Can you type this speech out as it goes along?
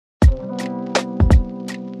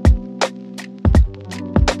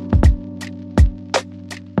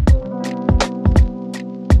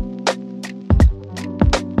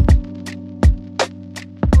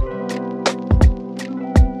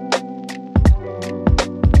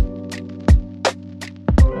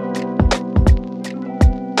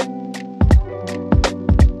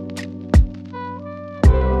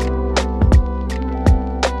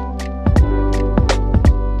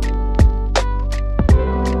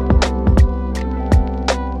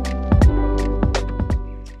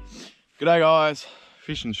G'day guys,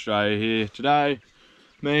 Fishinstraya here. Today,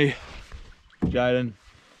 me, Jaden,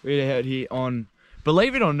 we're out here on,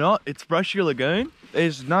 believe it or not, it's Brushy Lagoon.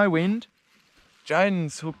 There's no wind.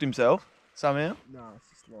 Jaden's hooked himself somehow. No, it's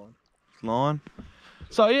just line. Line.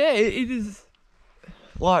 So yeah, it is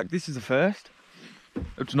like, this is the first.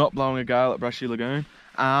 It's not blowing a gale at Brushy Lagoon.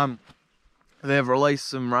 They've released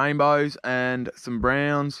some rainbows and some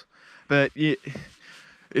browns, but yeah,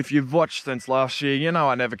 if you've watched since last year, you know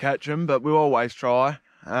I never catch them, but we'll always try.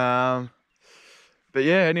 But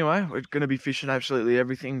yeah, anyway, we're going to be fishing absolutely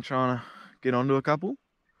everything, trying to get onto a couple,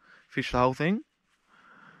 fish the whole thing.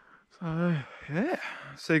 So yeah,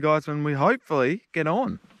 see you guys when we hopefully get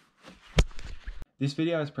on. This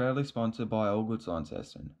video is proudly sponsored by AllGoods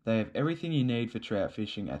Launceston. They have everything you need for trout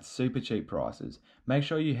fishing at super cheap prices. Make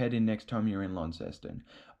sure you head in next time you're in Launceston.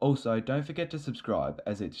 Also, don't forget to subscribe,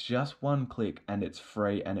 as it's just one click and it's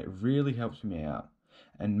free and it really helps me out.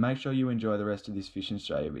 And make sure you enjoy the rest of this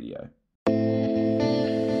Fishinstraya video.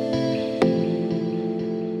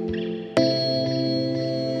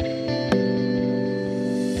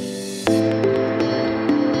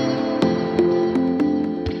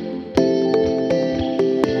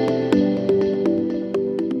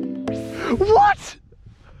 What?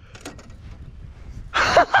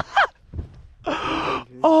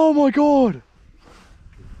 Oh my god!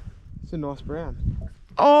 It's a nice brown.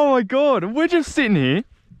 Oh my god! We're just sitting here.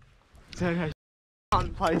 So how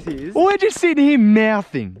fun place is. We're just sitting here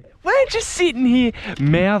mouthing. We're just sitting here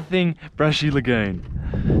mouthing Brushy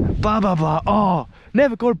Lagoon. Blah blah blah. Oh,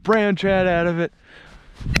 never caught a brown trout out of it.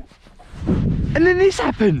 And then this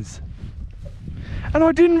happens. And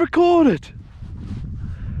I didn't record it.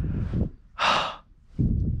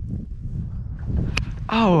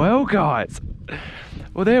 Oh well, guys.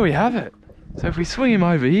 Well, there we have it. So if we swing him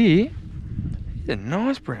over here, he's a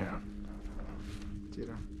nice brown.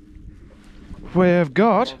 We've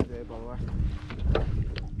got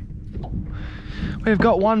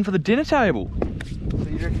one for the dinner table. So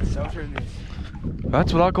you reckon shelter in this?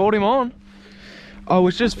 That's what I caught him on. I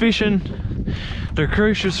was just fishing the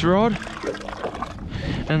crucius rod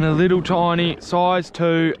and the little tiny size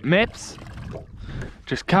 2 Meps.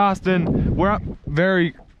 Just casting, we're up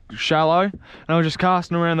very shallow, and I was just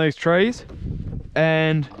casting around these trees,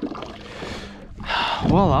 and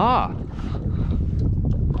voila,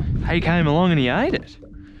 he came along and he ate it.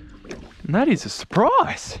 And that is a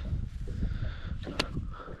surprise.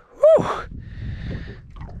 Woo.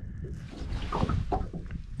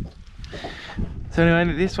 So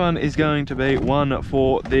anyway, this one is going to be one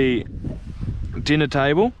for the dinner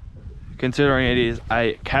table. Considering it is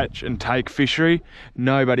a catch and take fishery,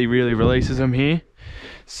 nobody really releases them here.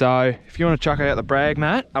 So if you want to chuck out the brag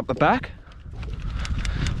mat up the back.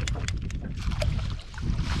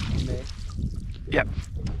 Yep.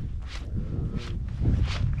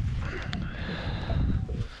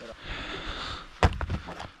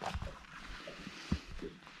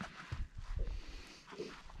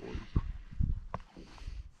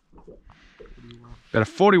 Got a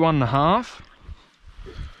 41.5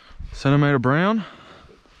 centimetre brown.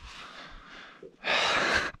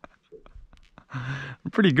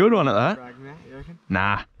 Pretty good one at that. You reckon?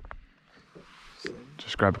 Nah.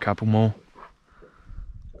 Just grab a couple more.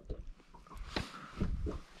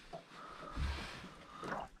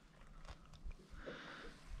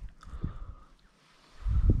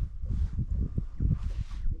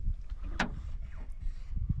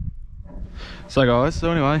 So guys,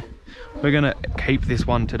 so anyway, we're gonna keep this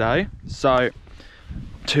one today. So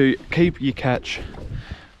to keep your catch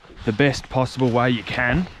the best possible way you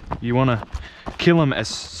can, you want to kill them as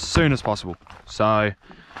soon as possible. So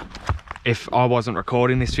if I wasn't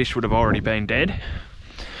recording, this fish would have already been dead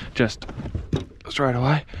just straight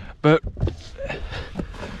away. But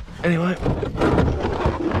anyway,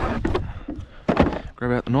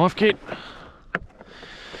 grab out the knife kit,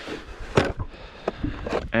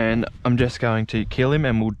 and I'm just going to kill him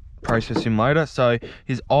and we'll process him later. So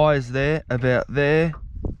his eyes there, about there,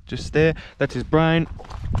 just there, that's his brain.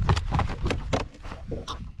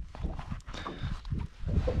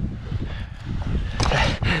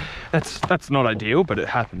 That's not ideal, but it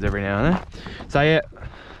happens every now and then. So yeah,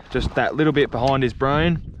 just that little bit behind his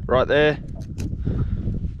brain, right there.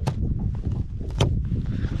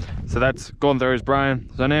 So that's gone through his brain.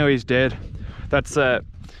 So now he's dead. That's the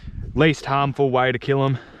least harmful way to kill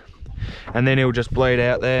him. And then he'll just bleed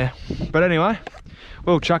out there. But anyway,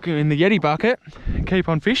 we'll chuck him in the Yeti bucket and keep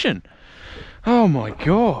on fishing. Oh my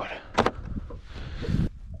God.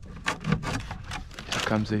 Here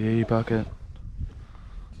comes the Yeti bucket.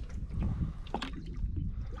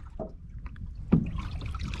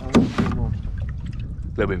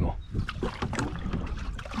 little bit more.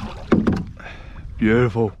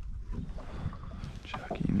 Beautiful.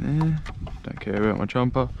 Chuck in there. Don't care about my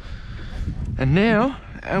chomper. And now,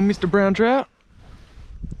 our Mr. Brown Trout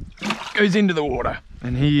goes into the water.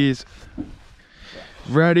 And he is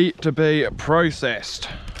ready to be processed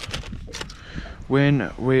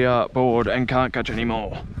when we are bored and can't catch any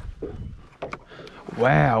more.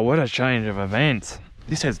 Wow, what a change of events.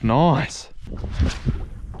 This is nice.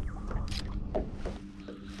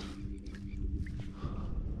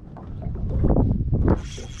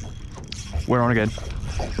 We're on again.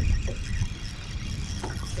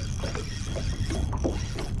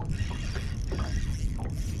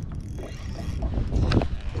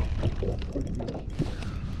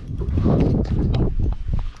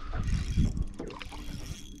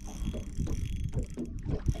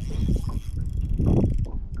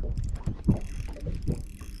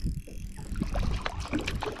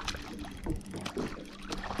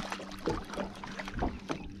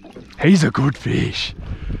 He's a good fish.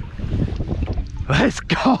 Let's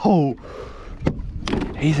go.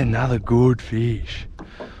 He's another good fish.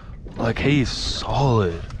 Like, he is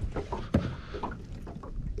solid.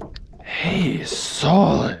 He is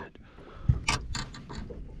solid.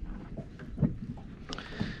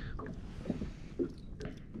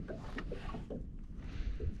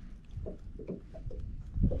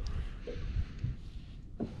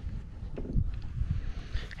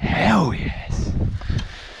 Hell yes.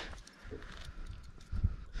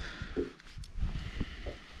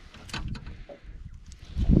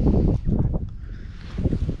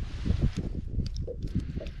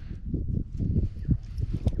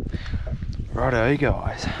 Righto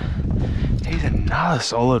guys, here's another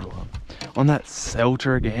solid one on that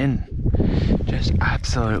Celta again, just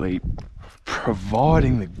absolutely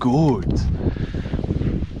providing the goods.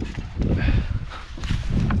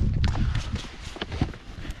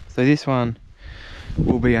 So this one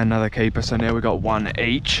will be another keeper, so now we've got one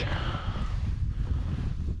each.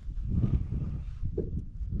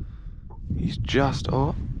 He's just,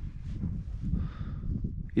 oh,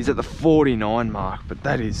 he's at the 49 mark, but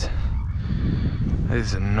that is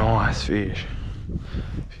a nice fish.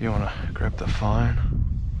 If you want to grab the phone.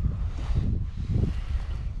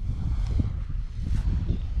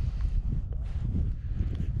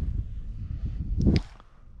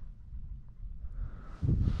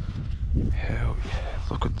 Hell yeah,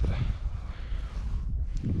 look at the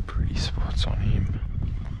pretty spots on him.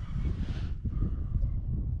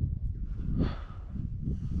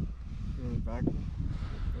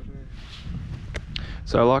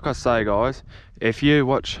 So like I say guys, if you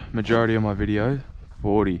watch majority of my videos,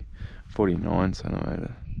 49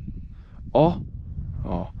 centimetre. Oh,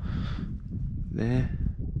 there,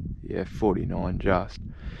 yeah, 49 just.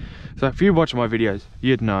 So if you watch my videos,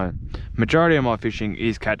 you'd know majority of my fishing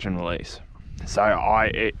is catch and release. So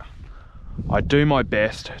I do my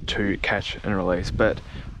best to catch and release, but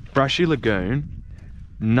Brushy Lagoon,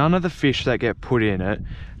 none of the fish that get put in it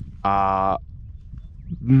are,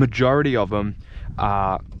 majority of them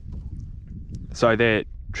are, so they're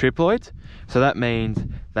triploids, so that means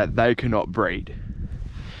that they cannot breed.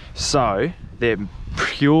 So they're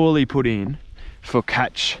purely put in for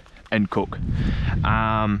catch and cook.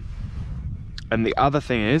 And the other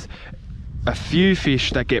thing is, a few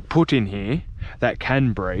fish that get put in here that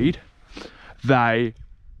can breed, they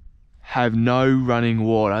have no running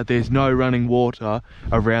water. There's no running water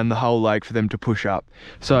around the whole lake for them to push up.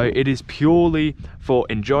 So it is purely for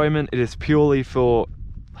enjoyment. It is purely for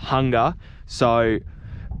hunger. So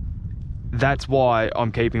that's why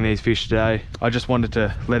I'm keeping these fish today. I just wanted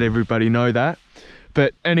to let everybody know that.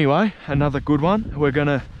 But anyway, another good one. We're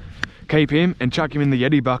gonna keep him and chuck him in the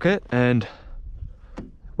Yeti bucket, and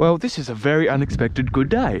well, this is a very unexpected good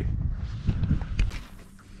day.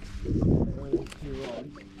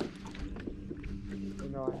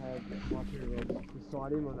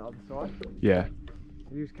 Beside him on the other side. Yeah.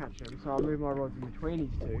 And he was catching him, so I moved my rods in between his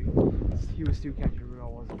two. He was still catching him, I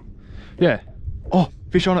wasn't. Yeah. Oh,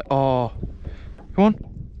 fish on it. Oh, come on.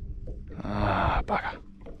 Ah, bugger.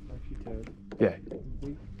 Yeah.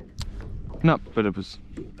 No, but it was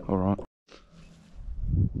all right.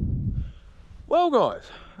 Well, guys,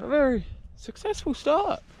 a very successful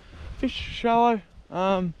start. Fish shallow.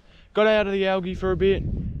 Got out of the algae for a bit,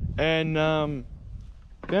 and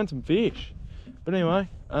found some fish. But anyway,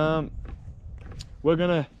 we're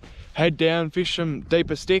gonna head down, fish some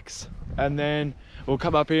deeper sticks, and then we'll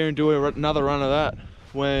come up here and do another run of that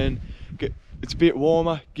when it's a bit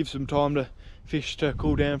warmer, give some time to fish to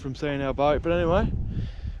cool down from seeing our boat. But anyway,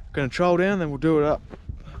 gonna troll down, then we'll do it up.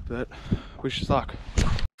 But wish us luck.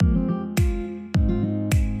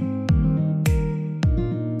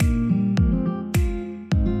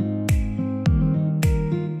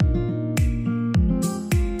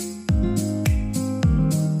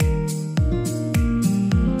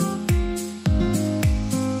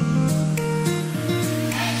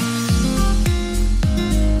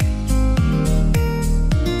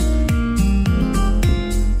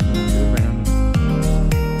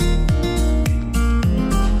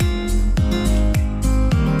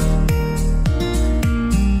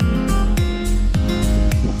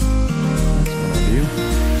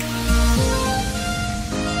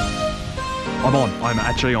 I'm on. I'm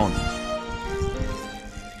actually on.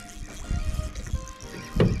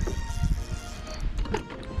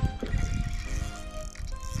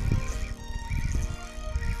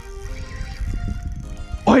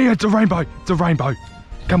 Oh yeah, it's a rainbow. It's a rainbow.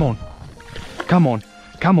 Come on. Come on.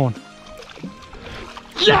 Come on.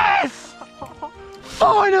 Yes!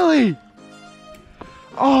 Finally!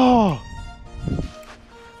 Oh!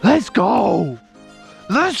 Let's go!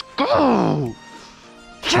 Let's go!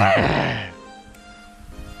 Yeah!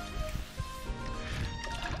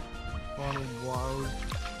 Final wild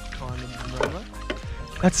kind of rainbow.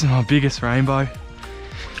 That's my biggest rainbow.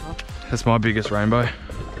 Huh? That's my biggest rainbow.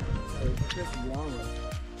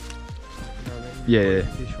 Yeah.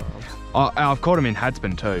 I've caught him in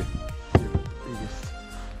Hadspen too.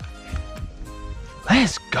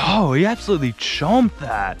 Let's go. He absolutely chomped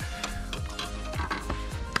that.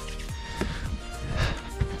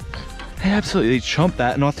 He absolutely chomped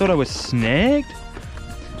that, and I thought I was snagged.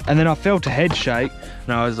 And then I felt a head shake,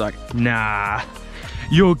 and I was like, nah,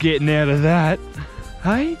 you're getting out of that.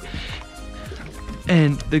 Hey?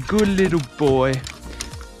 And the good little boy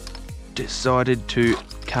decided to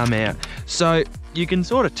come out. So you can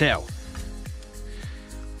sort of tell.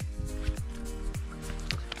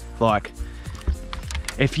 Like,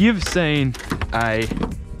 if you've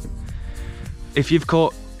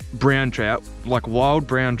caught brown trout, like wild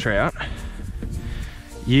brown trout,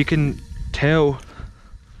 you can tell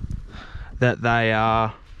that they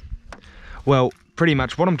are, well, pretty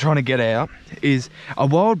much what I'm trying to get out is a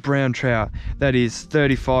wild brown trout that is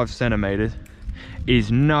 35 centimeters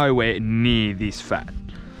is nowhere near this fat.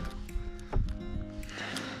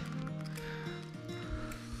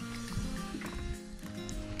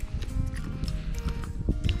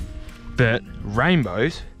 But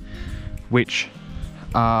rainbows, which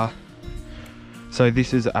are, so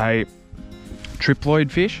this is a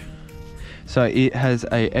triploid fish, so it has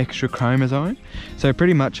a extra chromosome. So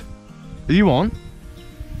pretty much, are you on?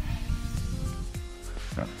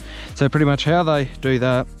 So pretty much how they do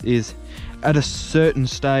that is at a certain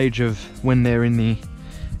stage of when they're in the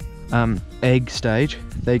egg stage,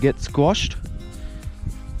 they get squashed,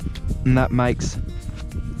 and that makes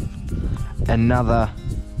another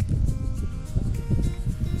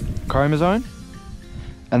chromosome,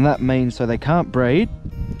 and that means so they can't breed,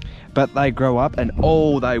 but they grow up and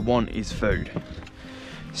all they want is food.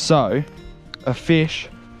 So a fish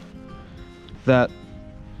that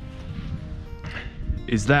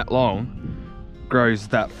is that long grows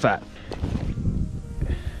that fat,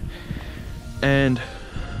 and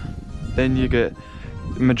then you get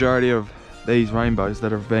the majority of these rainbows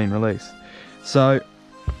that have been released. So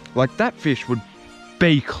like that fish would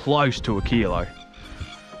be close to a kilo,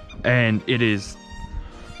 and it is,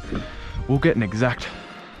 we'll get an exact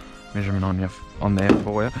measurement on there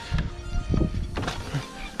for you,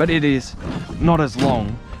 but it is not as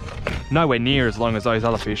long, nowhere near as long as those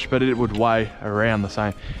other fish, but it would weigh around the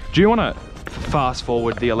same. Do you want to fast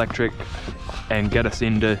forward the electric and get us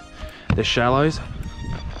into the shallows?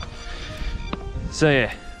 So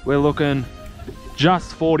yeah, we're looking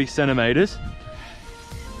just 40 centimeters,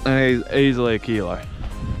 and he's easily a kilo.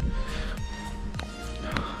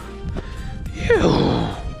 Ew.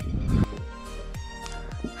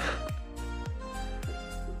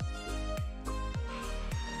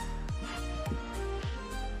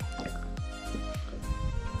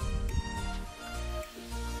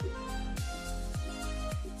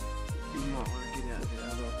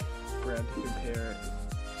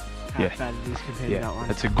 How fat it is compared to that one.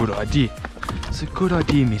 That's a good idea. It's a good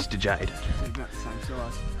idea, Mr. Jade. It's about the same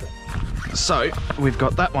size. So we've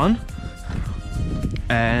got that one,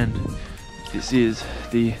 and this is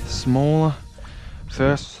the smaller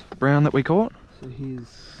first brown that we caught.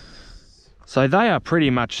 So they are pretty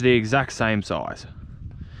much the exact same size.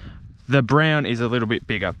 The brown is a little bit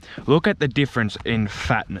bigger. Look at the difference in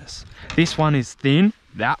fatness. This one is thin,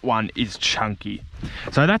 that one is chunky.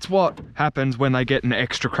 So that's what happens when they get an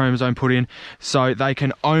extra chromosome put in. So they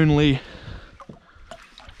can only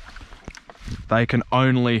don't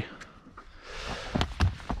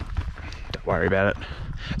worry about it.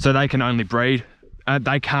 So they can only breed.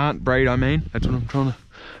 They can't breed, I mean. That's what I'm trying to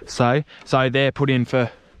say. So they're put in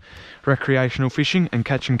for recreational fishing and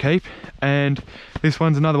catch and keep. And this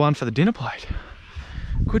one's another one for the dinner plate.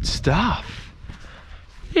 Good stuff.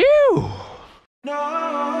 Ew.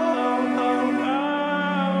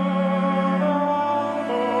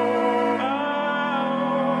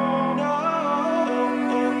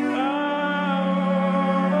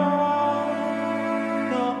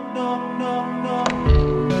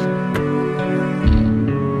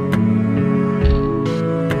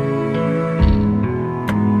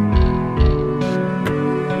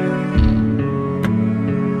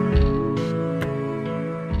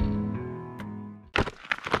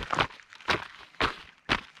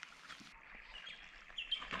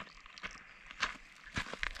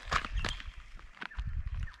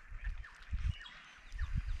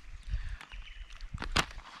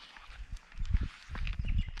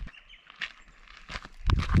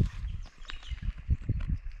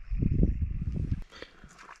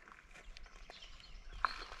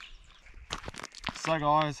 So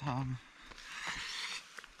guys,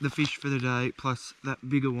 the fish for the day plus that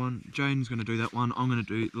bigger one, Jane's going to do that one, I'm going to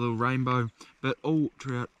do the little rainbow, but all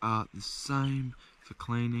trout are the same for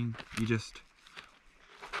cleaning. It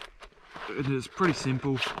is pretty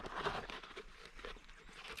simple. So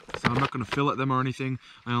I'm not going to fillet them or anything,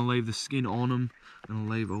 I'm going to leave the skin on them, and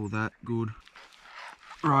I'll leave all that good.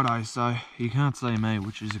 Righto, so you can't see me,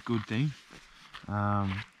 which is a good thing. But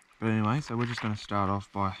anyway, so we're just going to start off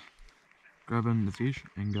by grabbing the fish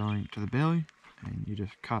and going to the belly, and you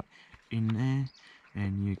just cut in there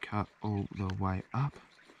and you cut all the way up.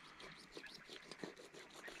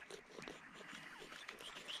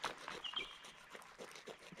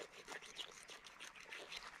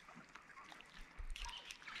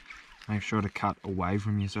 Make sure to cut away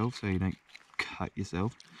from yourself so you don't cut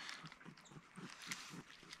yourself.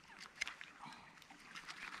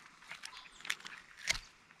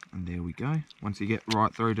 And there we go. Once you get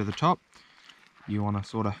right through to the top, you want to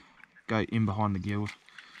sort of go in behind the gills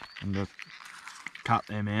and just cut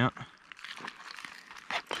them out.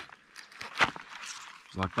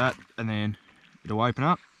 Just like that, and then it'll open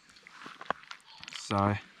up.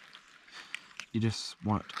 So you just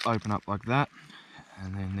want it to open up like that,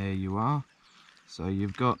 and then there you are. So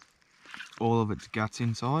you've got all of its guts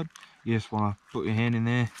inside. You just want to put your hand in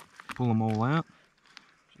there, pull them all out.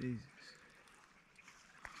 Jesus.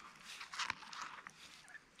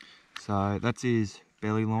 So that's his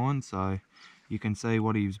belly line, so you can see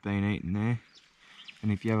what he's been eating there.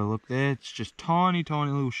 And if you have a look there, it's just tiny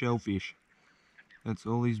little shellfish. That's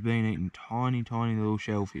all he's been eating, tiny little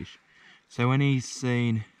shellfish. So when he's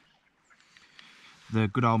seen the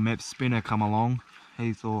good old Mep spinner come along,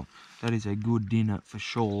 he thought that is a good dinner for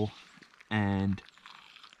sure, and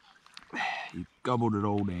he gobbled it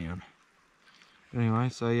all down. Anyway,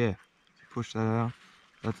 so yeah, push that out.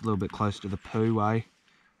 That's a little bit close to the poo way.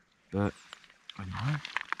 But anyway,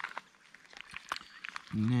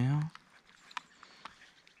 now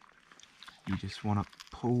you just want to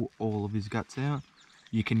pull all of his guts out.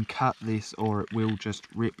 You can cut this or it will just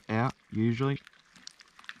rip out usually,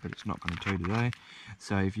 but it's not going to today.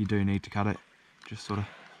 So if you do need to cut it, just sort of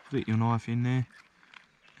fit your knife in there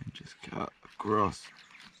and just cut across.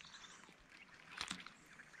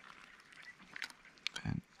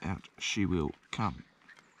 And out she will come.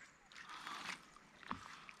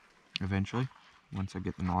 Eventually, once I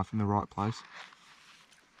get the knife in the right place.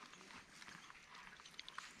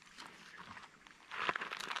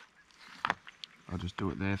 I'll just do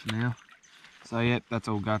it there for now. So yeah, that's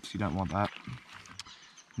all guts, you don't want that.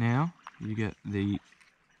 Now, you get the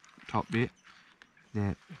top bit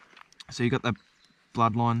there. So you got the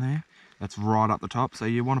bloodline there, that's right up the top. So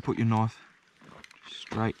you want to put your knife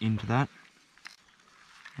straight into that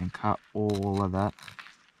and cut all of that.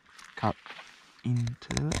 Cut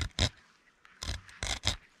into it.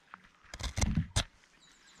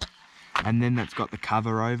 And then that's got the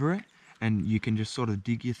cover over it, and you can just sort of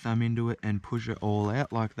dig your thumb into it and push it all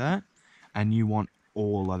out like that, and you want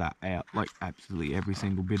all of that out, like absolutely every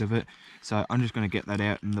single bit of it. So I'm just going to get that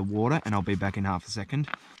out in the water and I'll be back in half a second.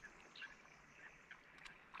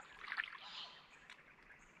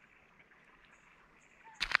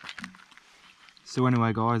 So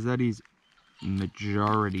anyway guys, that is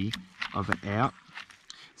majority of it out.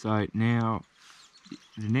 So now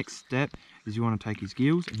the next step is you want to take his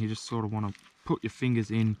gills and you just sort of want to put your fingers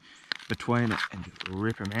in between it and just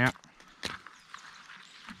rip them out.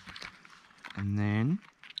 And then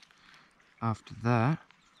after that,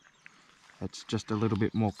 it's just a little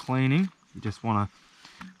bit more cleaning. You just want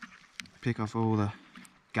to pick off all the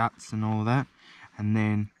guts and all that, and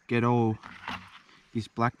then get all his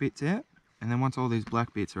black bits out. And then once all these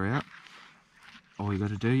black bits are out, all you got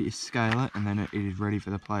to do is scale it, and then it is ready for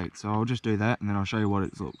the plate. So I'll just do that, and then I'll show you what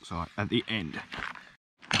it looks like at the end.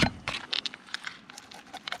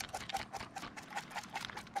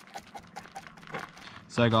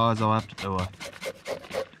 So guys, I'll have to do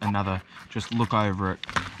another just look over it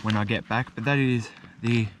when I get back. But that is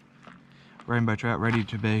the rainbow trout ready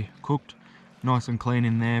to be cooked. Nice and clean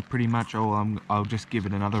in there. Pretty much all. I'll just give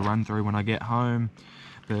it another run through when I get home.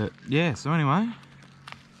 But yeah, so anyway,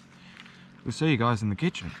 we'll see you guys in the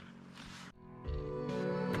kitchen.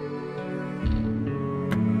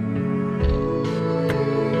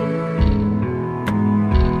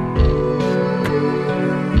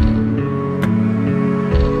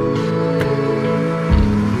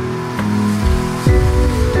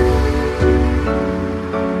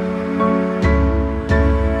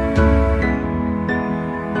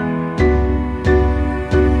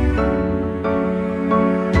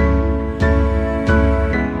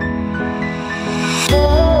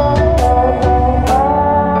 Oh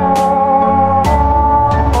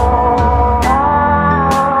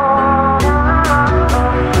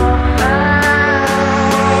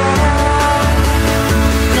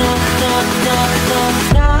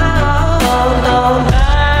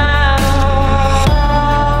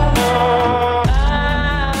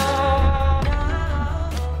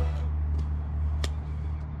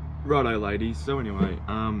Righto ladies, so anyway,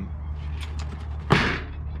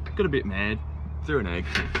 got a bit mad, threw an egg,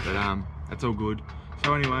 but that's all good.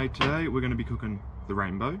 So anyway, today we're going to be cooking the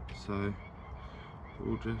rainbow, so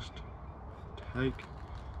we'll just take,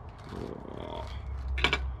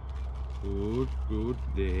 oh, good,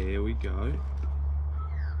 there we go.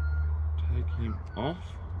 Take him off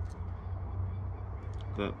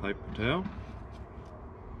that paper towel.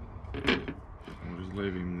 We'll just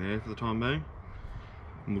leave him there for the time being.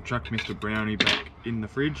 And we'll chuck Mr. Brownie back in the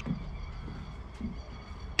fridge.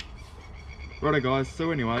 Righto guys,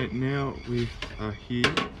 so anyway, now we are here.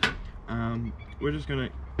 We're just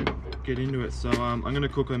gonna get into it. So I'm gonna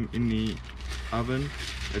cook them in the oven,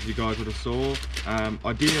 as you guys would have saw.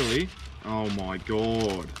 Ideally, oh my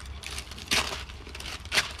god.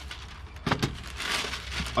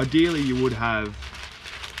 Ideally you would have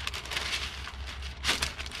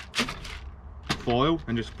foil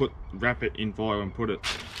and just wrap it in foil and put it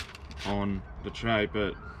on the tray,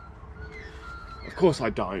 but of course I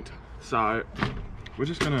don't. So we're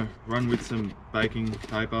just gonna run with some baking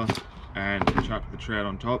paper and chuck the trout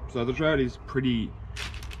on top. So the trout is pretty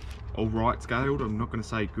alright scaled. I'm not gonna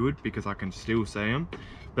say good because I can still see them,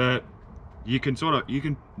 but you can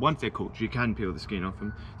once they're cooked, you can peel the skin off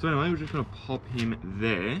them. So anyway, we're just gonna pop him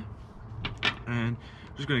there and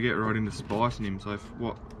just gonna get right into spicing him. So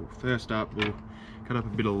first up, we'll cut up a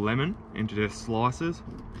bit of lemon into their slices.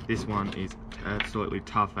 This one is absolutely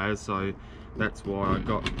tough as, so that's why I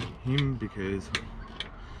got him, because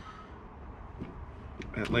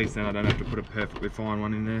at least then I don't have to put a perfectly fine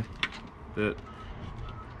one in there. But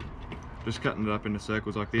just cutting it up into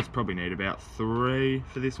circles like this, probably need about 3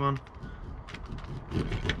 for this one.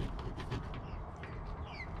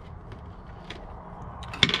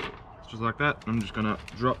 Just like that. I'm just gonna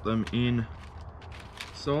drop them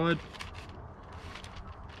inside.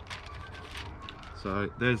 So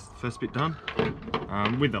there's the first bit done.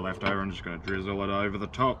 With the leftover, I'm just gonna drizzle it over the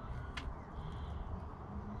top.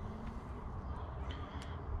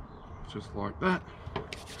 Just like that.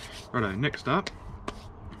 Righto, next up.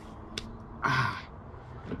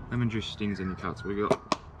 Lemon juice stings any cuts. We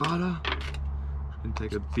got butter. You can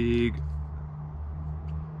take a big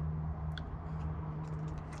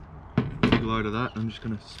load of that. I'm just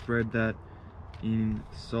gonna spread that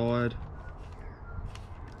inside.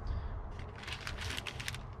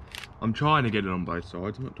 I'm trying to get it on both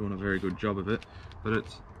sides. I'm not doing a very good job of it,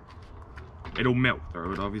 but it'll melt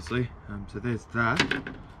through it, obviously. So there's that.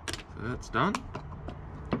 So that's done.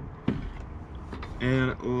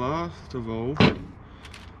 And last of all,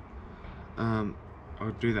 I'll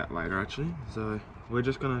do that later actually. So we're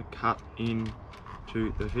just gonna cut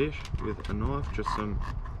into the fish with a knife, just some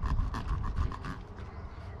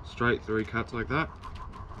straight through cuts like that.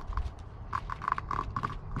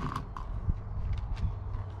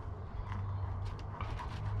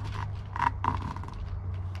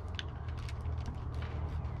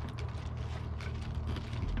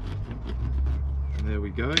 And there we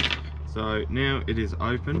go. So now it is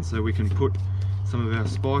open, so we can put some of our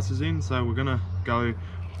spices in. So we're gonna go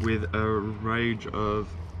with a range of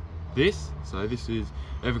this. So this is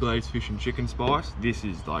Everglades fish and chicken spice. This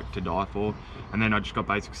is like to die for. And then I just got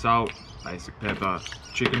basic salt, basic pepper,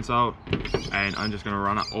 chicken salt, and I'm just gonna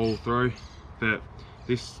run it all through. But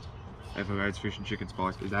this Everglades fish and chicken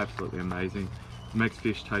spice is absolutely amazing. It makes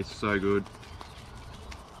fish taste so good.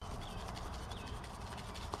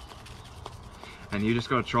 And you just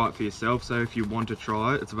got to try it for yourself. So if you want to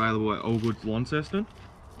try it, it's available at AllGoods Launceston,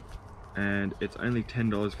 and it's only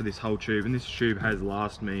 $10 for this whole tube. And this tube has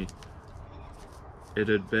lasted me,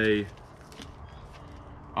 it'd be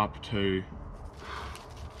up to,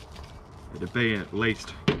 it'd be at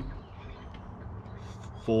least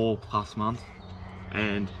 4+ months.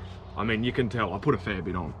 And I mean, you can tell I put a fair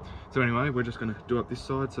bit on. So anyway, we're just going to do up this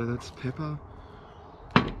side. So that's pepper,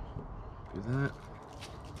 do that.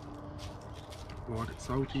 Like it's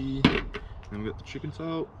salty. Then we've got the chicken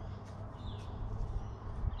salt.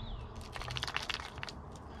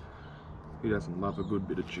 Who doesn't love a good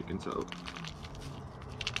bit of chicken salt?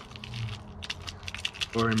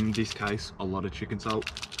 Or in this case, a lot of chicken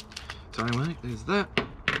salt. So anyway, there's that.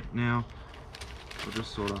 Now, I'll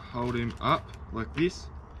just sort of hold him up like this.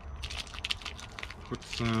 Put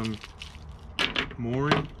some more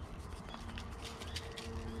in.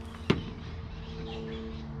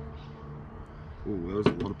 Ooh, that was a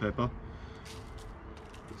lot of pepper.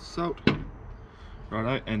 Salt.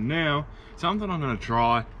 Righto, and now, something I'm gonna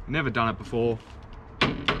try. Never done it before.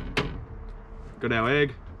 Got our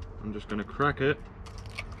egg. I'm just gonna crack it.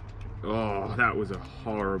 Oh, that was a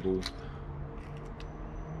horrible.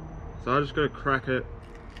 So I just gotta crack it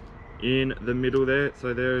in the middle there.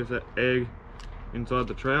 So there is an egg inside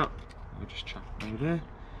the trout. I'll just chuck it over there.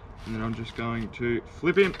 And then I'm just going to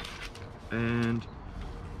flip him and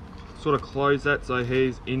sort of close that so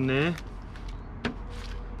he's in there.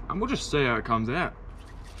 And we'll just see how it comes out.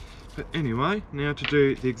 But anyway, now to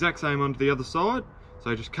do the exact same onto the other side.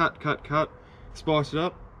 So just cut, spice it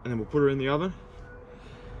up, and then we'll put her in the oven.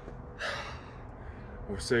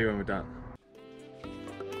 We'll see when we're done.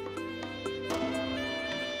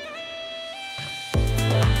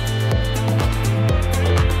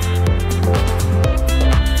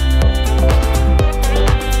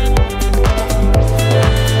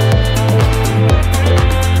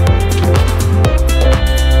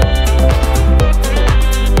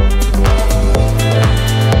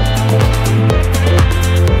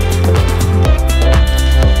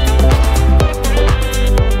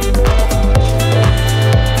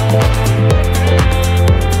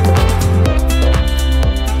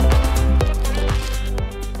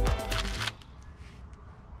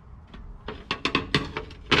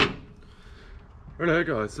 Righto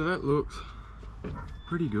guys, so that looks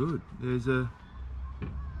pretty good. There's a...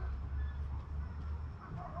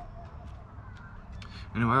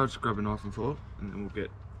 Anyway, I'll just grab a knife and fork and then we'll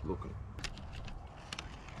get looking.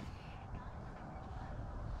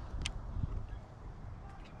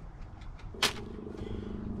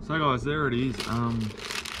 So guys, there it is.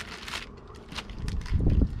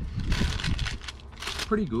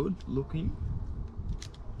 Pretty good looking.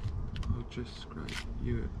 I'll just scrape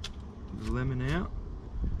the lemon out.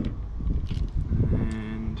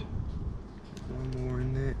 And one more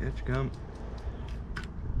in there, edge gum.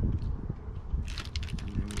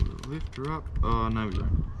 And then we'll lift her up. Oh, no we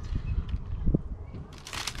don't.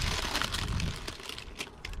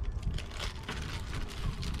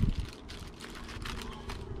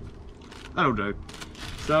 That'll do.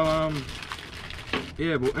 So,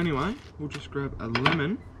 yeah, well, anyway, we'll just grab a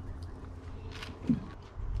lemon.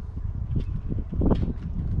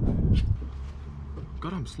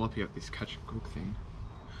 God, I'm sloppy at this catch and cook thing.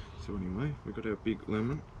 So anyway, we've got our big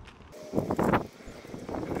lemon.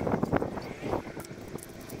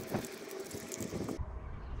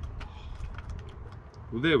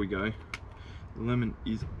 Well, there we go. The lemon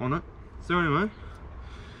is on it. So anyway,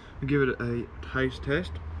 I'll give it a taste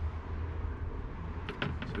test.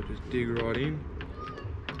 So just dig right in.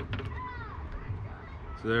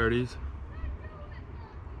 So there it is.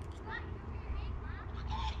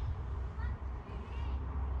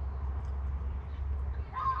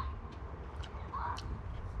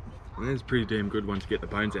 And that's pretty damn good once you get the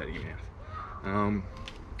bones out of your mouth.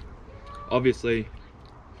 Obviously,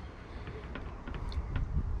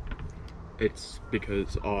 it's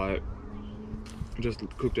because I just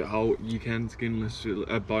cooked it whole. You can boneless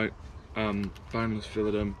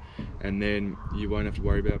fillet them, and then you won't have to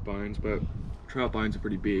worry about bones. But trout bones are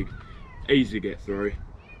pretty big, easy to get through,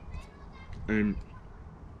 and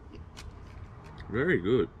very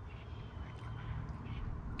good.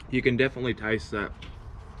 You can definitely taste that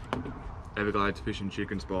Everglades fish and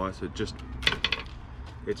chicken spice. It's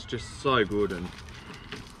just so good and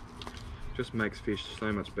just makes fish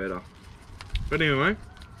so much better. But anyway,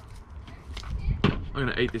 I'm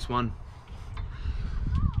gonna eat this one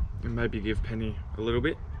and maybe give Penny a little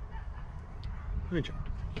bit. But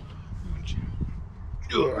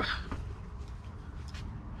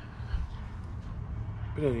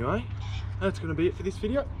anyway, that's gonna be it for this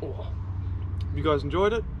video. If you guys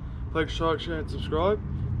enjoyed it, please like, share and subscribe,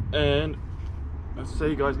 and I'll see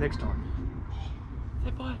you guys next time.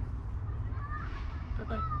 Say bye. Bye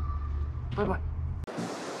bye. Bye bye.